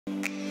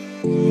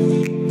Hey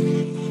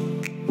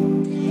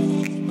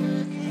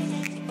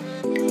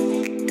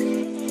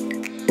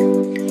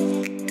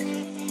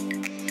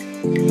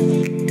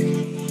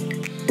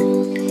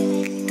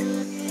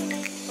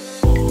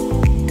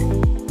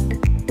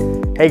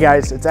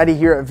guys, it's Eddie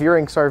here at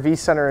Veurink's RV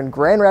Center in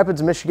Grand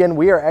Rapids, Michigan.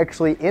 We are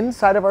actually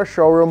inside of our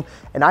showroom,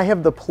 and I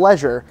have the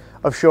pleasure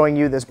of showing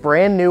you this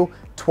brand new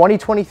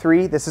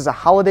 2023. This is a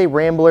Holiday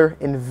Rambler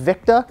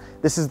Invicta.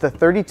 This is the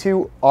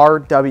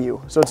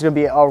 32RW. So it's gonna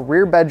be a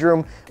rear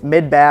bedroom,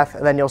 mid-bath,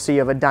 and then you'll see you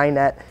have a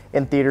dinette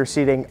and theater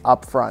seating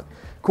up front.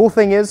 Cool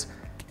thing is,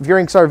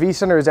 Veurink's RV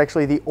Center is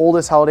actually the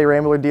oldest Holiday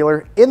Rambler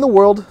dealer in the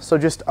world, so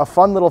just a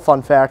fun little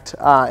fun fact.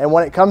 And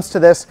when it comes to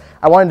this,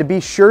 I wanted to be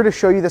sure to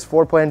show you this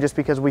floor plan just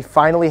because we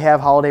finally have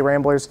Holiday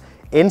Ramblers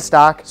in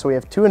stock. So we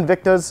have 2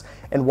 Invictas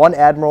and 1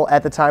 Admiral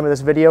at the time of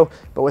this video.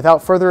 But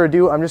without further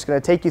ado, I'm just gonna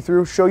take you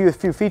through, show you a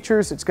few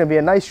features. It's gonna be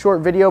a nice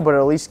short video, but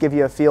it'll at least give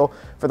you a feel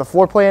for the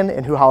floor plan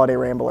and who Holiday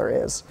Rambler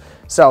is.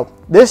 So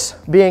this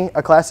being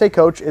a Class A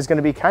coach is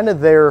gonna be kind of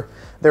their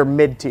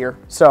mid-tier.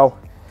 So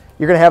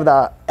you're gonna have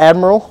the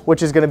Admiral,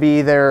 which is gonna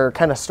be their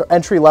kind of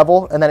entry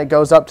level, and then it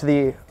goes up to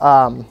the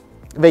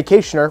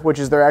Vacationer, which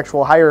is their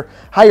actual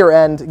higher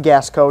end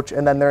gas coach,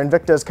 and then their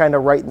Invicta is kind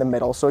of right in the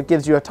middle. So it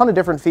gives you a ton of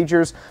different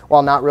features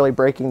while not really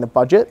breaking the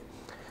budget.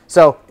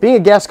 So being a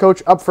gas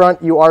coach up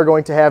front, you are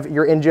going to have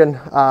your engine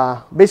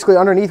basically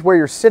underneath where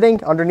you're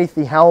sitting, underneath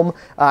the helm,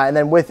 and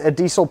then with a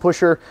diesel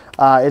pusher,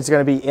 it's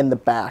going to be in the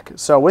back.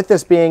 So with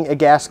this being a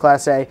gas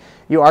Class A,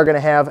 you are going to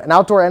have an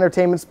outdoor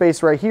entertainment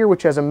space right here,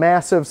 which has a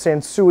massive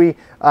Sansui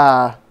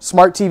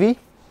smart TV.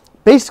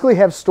 Basically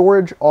have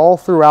storage all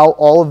throughout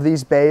all of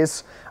these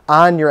bays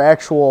on your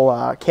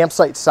actual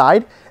campsite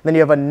side. And then you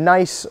have a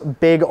nice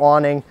big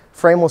awning,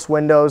 frameless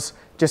windows,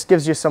 just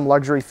gives you some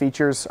luxury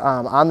features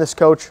on this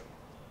coach.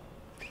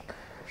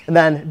 And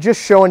then just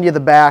showing you the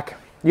back,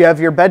 you have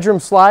your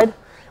bedroom slide,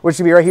 which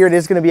will be right here. It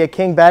is going to be a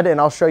king bed,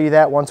 and I'll show you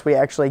that once we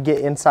actually get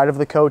inside of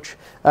the coach.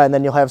 And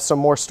then you'll have some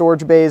more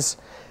storage bays,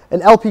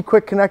 an LP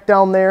quick connect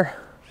down there,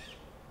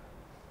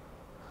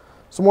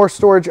 some more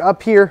storage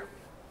up here.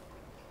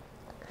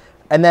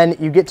 And then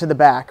you get to the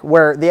back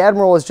where the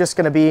Admiral is just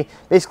going to be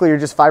basically your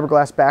just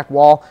fiberglass back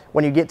wall.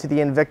 When you get to the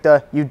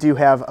Invicta, you do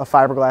have a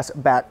fiberglass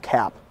back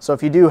cap. So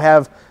if you do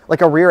have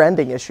like a rear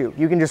ending issue,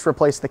 you can just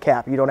replace the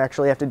cap. You don't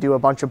actually have to do a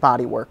bunch of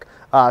body work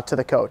to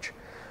the coach.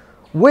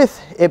 With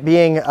it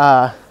being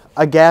a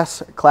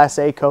gas Class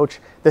A coach,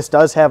 this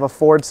does have a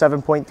Ford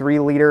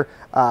 7.3 liter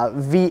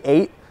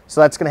V8.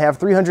 So that's going to have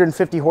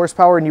 350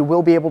 horsepower, and you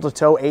will be able to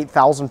tow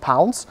 8,000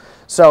 pounds.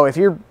 So if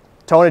you're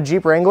towing a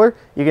Jeep Wrangler,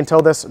 you can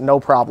tow this no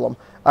problem,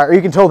 or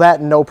you can tow that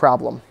no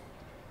problem.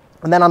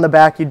 And then on the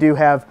back, you do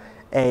have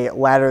a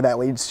ladder that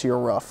leads to your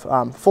roof,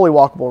 fully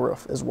walkable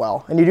roof as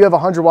well. And you do have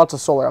 100 watts of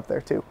solar up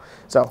there too.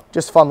 So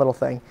just a fun little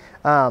thing.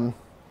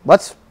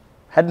 Let's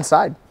head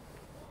inside.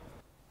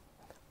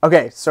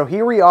 Okay, so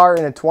here we are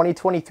in a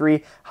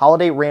 2023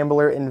 Holiday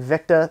Rambler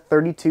Invicta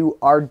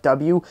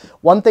 32RW.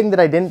 One thing that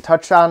I didn't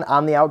touch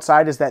on the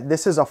outside is that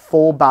this is a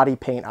full body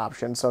paint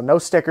option. So no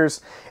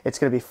stickers, it's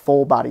gonna be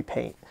full body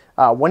paint.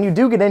 When you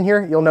do get in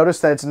here, you'll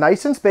notice that it's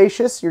nice and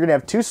spacious. You're gonna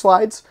have 2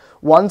 slides.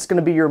 One's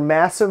gonna be your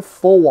massive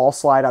full wall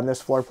slide on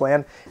this floor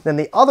plan. Then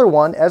the other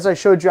one, as I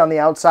showed you on the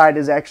outside,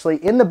 is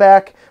actually in the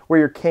back where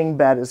your king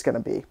bed is gonna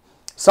be.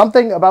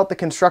 Something about the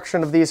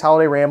construction of these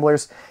Holiday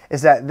Ramblers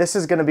is that this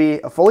is gonna be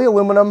a fully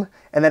aluminum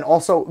and then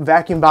also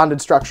vacuum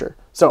bonded structure.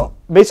 So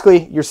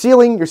basically your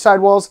ceiling, your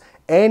sidewalls,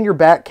 and your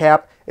back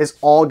cap is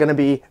all gonna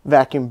be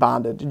vacuum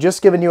bonded,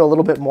 just giving you a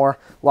little bit more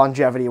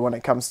longevity when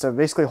it comes to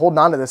basically holding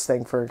on to this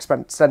thing for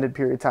an extended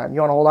period of time. You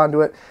wanna hold on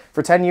to it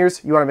for 10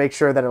 years, you wanna make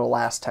sure that it'll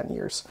last 10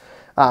 years.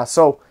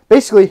 So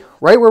basically,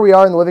 right where we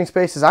are in the living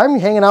space is I'm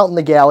hanging out in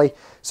the galley.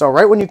 So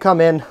right when you come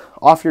in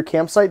off your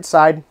campsite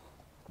side,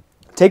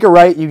 take a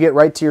right, you get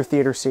right to your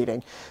theater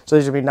seating. So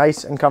these will be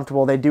nice and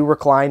comfortable. They do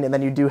recline, and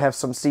then you do have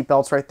some seat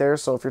belts right there.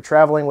 So if you're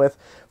traveling with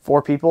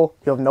 4 people,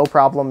 you'll have no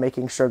problem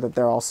making sure that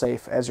they're all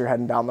safe as you're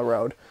heading down the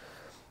road.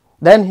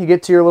 Then you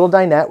get to your little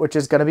dinette, which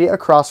is going to be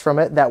across from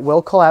it. That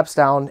will collapse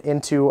down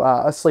into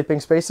a sleeping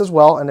space as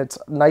well, and it's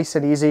nice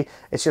and easy.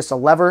 It's just a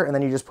lever, and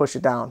then you just push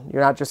it down.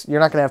 You're not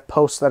going to have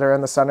posts that are in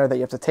the center that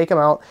you have to take them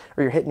out,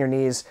 or you're hitting your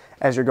knees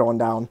as you're going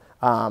down.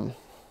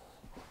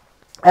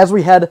 As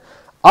we head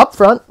up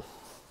front,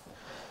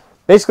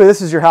 basically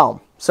this is your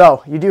helm.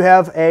 So you do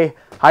have a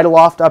hide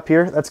aloft up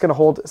here that's going to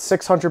hold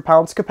 600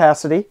 pounds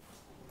capacity.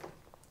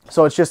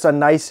 So it's just a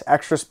nice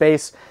extra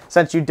space.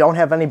 Since you don't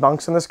have any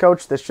bunks in this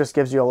coach, this just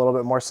gives you a little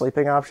bit more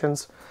sleeping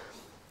options.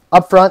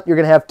 Up front, you're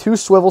going to have 2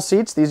 swivel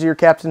seats. These are your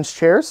captain's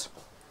chairs.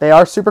 They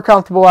are super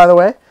comfortable, by the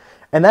way.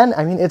 And then,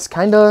 I mean, it's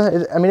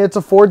it's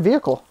a Ford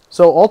vehicle.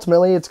 So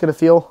ultimately, it's going to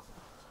feel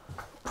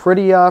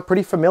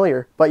pretty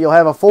familiar. But you'll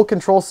have a full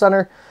control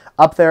center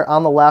up there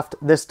on the left.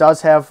 This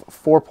does have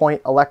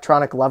 4-point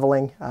electronic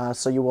leveling,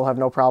 so you will have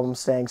no problem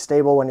staying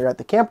stable when you're at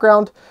the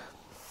campground.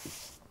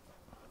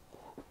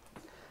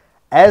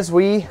 As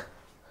we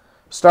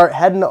start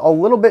heading a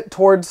little bit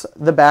towards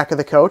the back of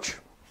the coach,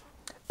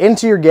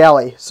 into your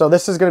galley. So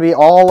this is going to be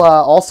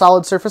all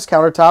solid surface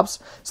countertops.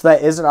 So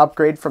that is an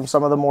upgrade from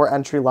some of the more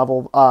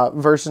entry-level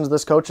versions of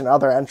this coach and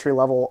other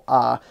entry-level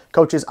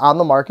coaches on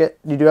the market.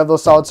 You do have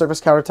those solid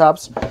surface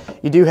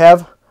countertops. You do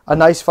have a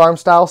nice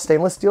farm-style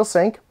stainless steel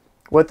sink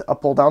with a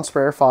pull-down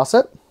sprayer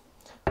faucet.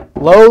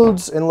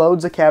 Loads and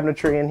loads of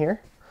cabinetry in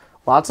here.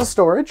 Lots of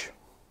storage.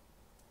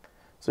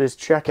 So just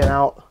checking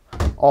out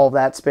all of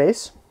that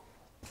space.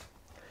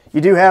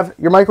 You do have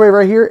your microwave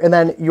right here, and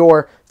then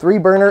your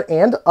 3-burner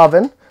and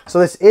oven. So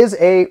this is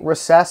a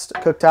recessed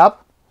cooktop.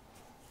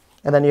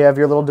 And then you have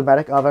your little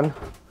Dometic oven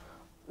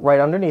right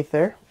underneath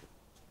there.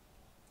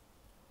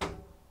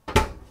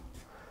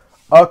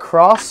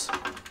 Across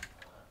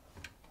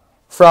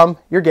from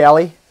your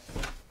galley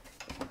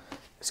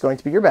is going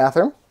to be your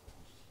bathroom.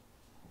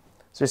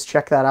 So just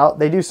check that out.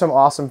 They do some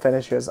awesome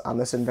finishes on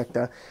this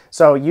Invicta.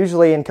 So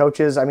usually in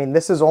coaches, I mean,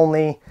 this is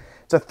only,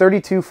 it's a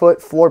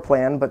 32-foot floor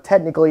plan, but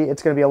technically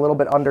it's going to be a little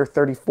bit under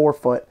 34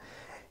 foot.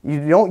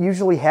 You don't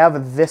usually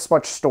have this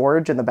much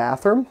storage in the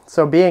bathroom.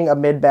 So being a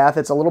mid-bath,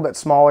 it's a little bit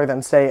smaller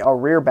than, say, a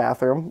rear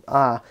bathroom.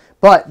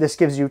 But this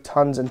gives you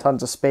tons and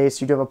tons of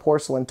space. You do have a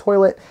porcelain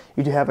toilet.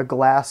 You do have a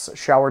glass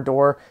shower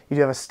door. You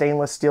do have a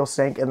stainless steel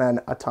sink, and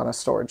then a ton of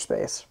storage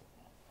space.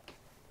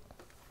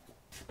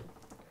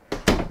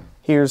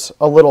 Here's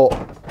a little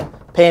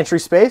pantry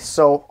space.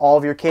 So all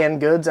of your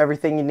canned goods,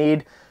 everything you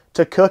need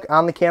to cook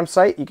on the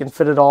campsite, you can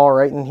fit it all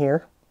right in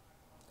here.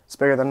 It's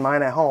bigger than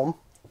mine at home.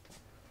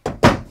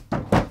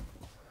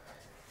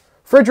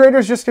 Refrigerator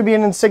is just going to be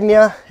an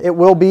Insignia. It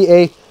will be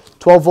a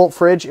 12-volt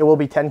fridge. It will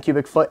be 10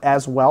 cubic foot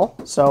as well.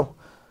 So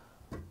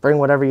bring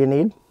whatever you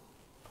need.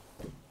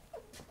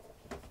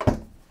 A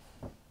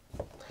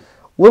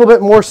little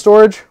bit more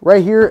storage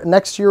right here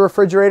next to your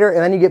refrigerator, and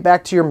then you get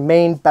back to your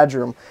main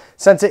bedroom.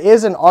 Since it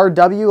is an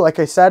RW, like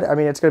I said, I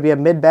mean, it's going to be a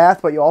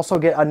mid-bath, but you also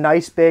get a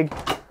nice big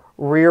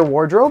rear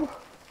wardrobe.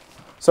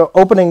 So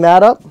opening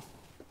that up,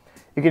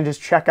 you can just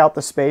check out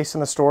the space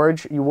and the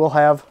storage. You will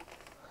have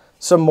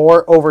some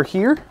more over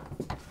here.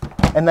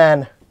 And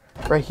then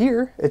right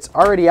here, it's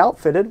already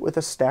outfitted with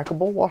a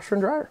stackable washer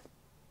and dryer.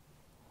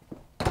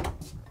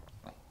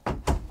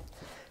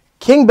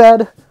 King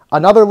bed,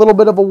 another little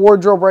bit of a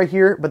wardrobe right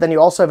here, but then you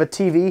also have a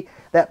TV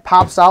that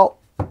pops out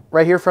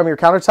right here from your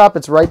countertop.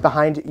 It's right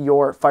behind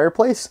your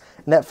fireplace,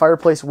 and that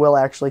fireplace will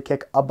actually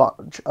kick a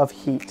bunch of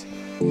heat.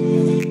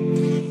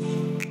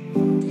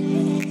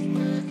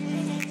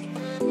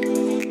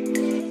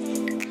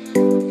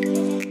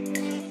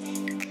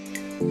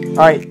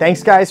 All right,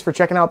 thanks guys for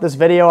checking out this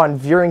video on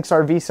Veurink's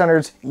RV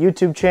Center's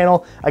YouTube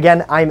channel.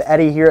 Again, I'm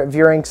Eddie here at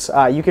Veurink's.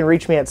 You can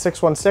reach me at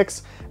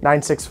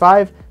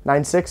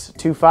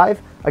 616-965-9625.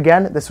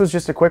 Again, this was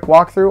just a quick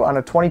walkthrough on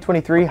a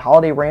 2023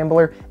 Holiday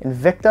Rambler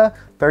Invicta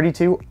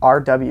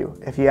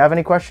 32RW. If you have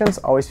any questions,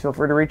 always feel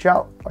free to reach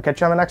out. I'll catch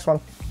you on the next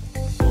one.